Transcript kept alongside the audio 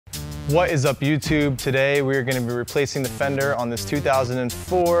What is up, YouTube? Today we're going to be replacing the fender on this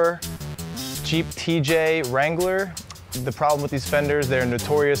 2004 Jeep TJ Wrangler. The problem with these fenders, they're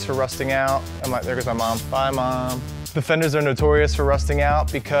notorious for rusting out. There goes my mom. Bye, Mom. The fenders are notorious for rusting out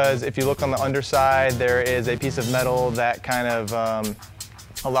because if you look on the underside, there is a piece of metal that kind of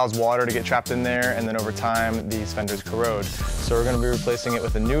allows water to get trapped in there, and then over time these fenders corrode. So we're going to be replacing it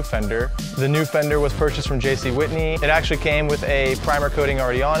with a new fender. The new fender was purchased from J.C. Whitney. It actually came with a primer coating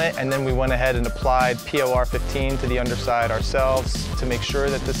already on it, and then we went ahead and applied POR 15 to the underside ourselves to make sure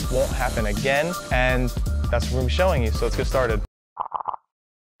that this won't happen again, and that's what we're going to be showing you. So let's get started.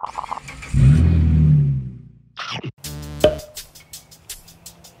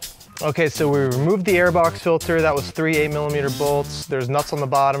 Okay, so we removed the airbox filter. That was 3 8mm bolts. There's nuts on the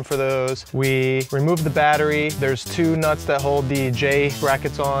bottom for those. We removed the battery. There's 2 nuts that hold the J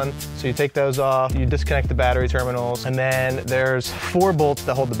brackets on. So you take those off, you disconnect the battery terminals, and then there's 4 bolts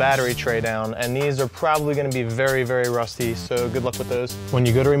that hold the battery tray down. And these are probably gonna be very, very rusty, so good luck with those. When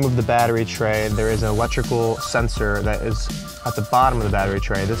you go to remove the battery tray, there is an electrical sensor that is at the bottom of the battery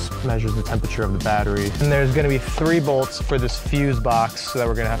tray. This measures the temperature of the battery. And there's gonna be 3 bolts for this fuse box that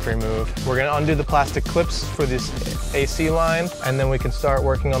we're gonna have to remove. We're gonna undo the plastic clips for this AC line, and then we can start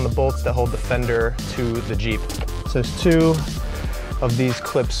working on the bolts that hold the fender to the Jeep. So there's 2 of these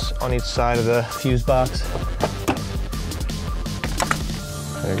clips on each side of the fuse box.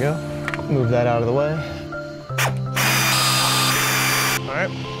 There you go. Move that out of the way. All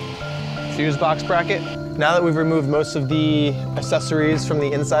right, fuse box bracket. Now that we've removed most of the accessories from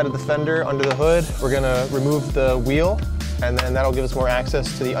the inside of the fender under the hood, we're gonna remove the wheel, and then that'll give us more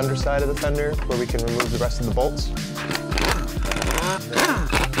access to the underside of the fender where we can remove the rest of the bolts.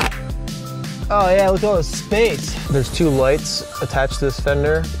 Oh yeah, look at all this space. There's 2 lights attached to this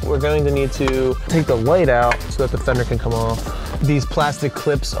fender. We're going to need to take the light out so that the fender can come off. These plastic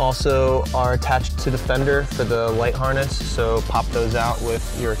clips also are attached to the fender for the light harness, so pop those out with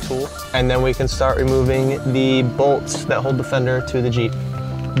your tool. And then we can start removing the bolts that hold the fender to the Jeep.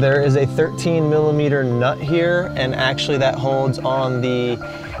 There is a 13mm nut here, and actually that holds on the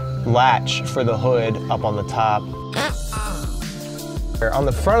latch for the hood up on the top. On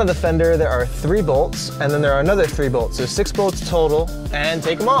the front of the fender, there are 3 bolts, and then there are another 3 bolts. So 6 bolts total, and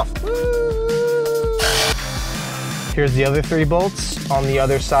take them off. Here's the other 3 bolts on the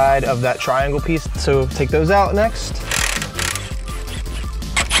other side of that triangle piece. So take those out next.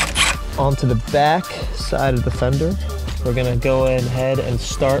 Onto the back side of the fender. We're gonna go ahead and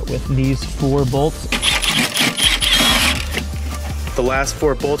start with these 4 bolts. The last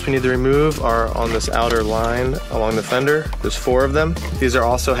 4 bolts we need to remove are on this outer line along the fender. There's 4 of them. These are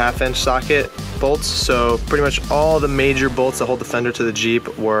also 1/2" socket bolts, so pretty much all the major bolts that hold the fender to the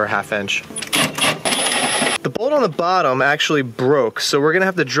Jeep were 1/2". The bolt on the bottom actually broke, so we're gonna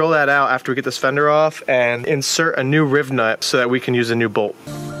have to drill that out after we get this fender off and insert a new riv nut so that we can use a new bolt.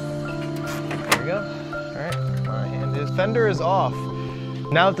 There we go. All right, my hand is. Fender is off.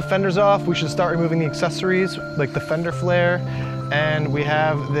 Now that the fender's off, we should start removing the accessories like the fender flare, and we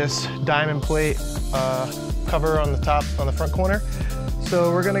have this diamond plate cover on the top, on the front corner.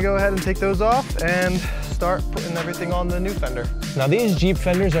 So we're gonna go ahead and take those off and start putting everything on the new fender. Now these Jeep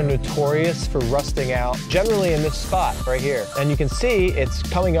fenders are notorious for rusting out, generally in this spot right here. And you can see it's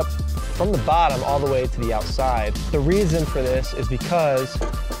coming up from the bottom all the way to the outside. The reason for this is because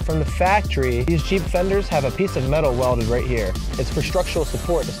from the factory, these Jeep fenders have a piece of metal welded right here. It's for structural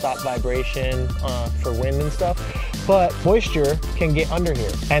support to stop vibration for wind and stuff, but moisture can get under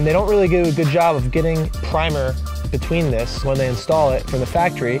here. And they don't really do a good job of getting primer between this when they install it from the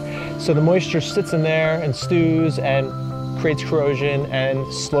factory. So the moisture sits in there and stews and creates corrosion,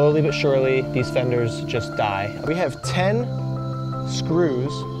 and slowly but surely these fenders just die. We have 10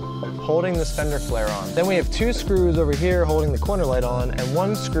 screws holding this fender flare on. Then we have 2 screws over here holding the corner light on, and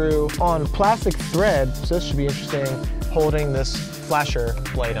 1 screw on plastic thread, so this should be interesting, holding this flasher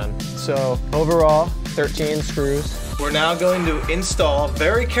light on. So overall, 13 screws. We're now going to install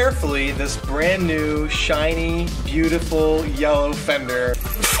very carefully this brand new, shiny, beautiful yellow fender.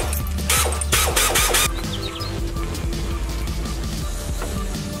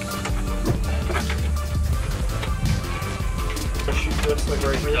 Shoot this like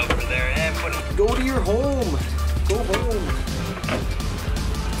right here. Over there and put it. Go to your home. Go home.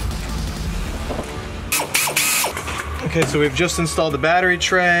 Okay, so we've just installed the battery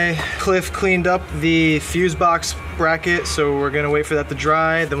tray. Cliff cleaned up the fuse box bracket, so we're gonna wait for that to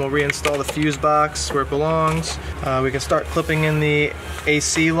dry. Then we'll reinstall the fuse box where it belongs. We can start clipping in the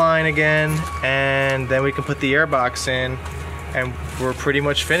AC line again, and then we can put the air box in, and we're pretty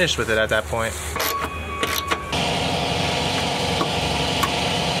much finished with it at that point.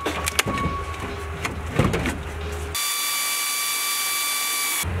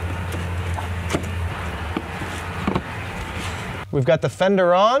 We've got the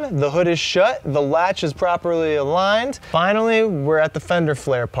fender on, the hood is shut, the latch is properly aligned. Finally, we're at the fender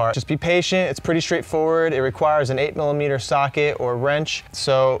flare part. Just be patient, it's pretty straightforward. It requires an 8mm socket or wrench.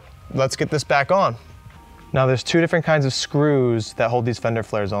 So let's get this back on. Now there's two different kinds of screws that hold these fender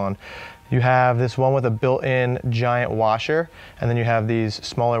flares on. You have this one with a built-in giant washer, and then you have these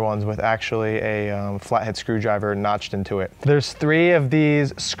smaller ones with actually a flathead screwdriver notched into it. There's 3 of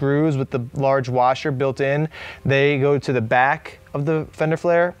these screws with the large washer built in. They go to the back of the fender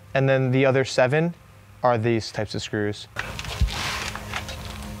flare, and then the other 7 are these types of screws.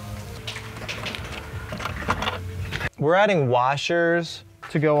 We're adding washers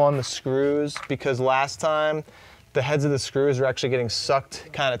to go on the screws because last time the heads of the screws were actually getting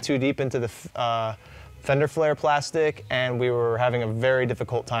sucked kind of too deep into the fender flare plastic, and we were having a very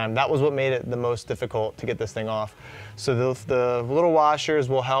difficult time. That was what made it the most difficult to get this thing off. So the little washers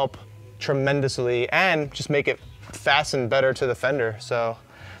will help tremendously and just make it fasten better to the fender. So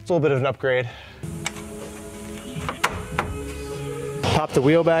it's a little bit of an upgrade. Pop the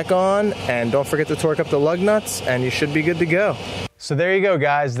wheel back on, and don't forget to torque up the lug nuts, and you should be good to go. So there you go,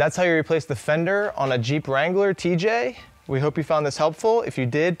 guys. That's how you replace the fender on a Jeep Wrangler TJ. We hope you found this helpful. If you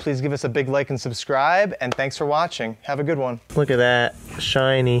did, please give us a big like and subscribe, and thanks for watching. Have a good one. Look at that,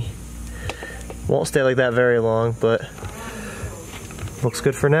 shiny. Won't stay like that very long, but looks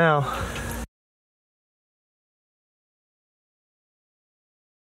good for now.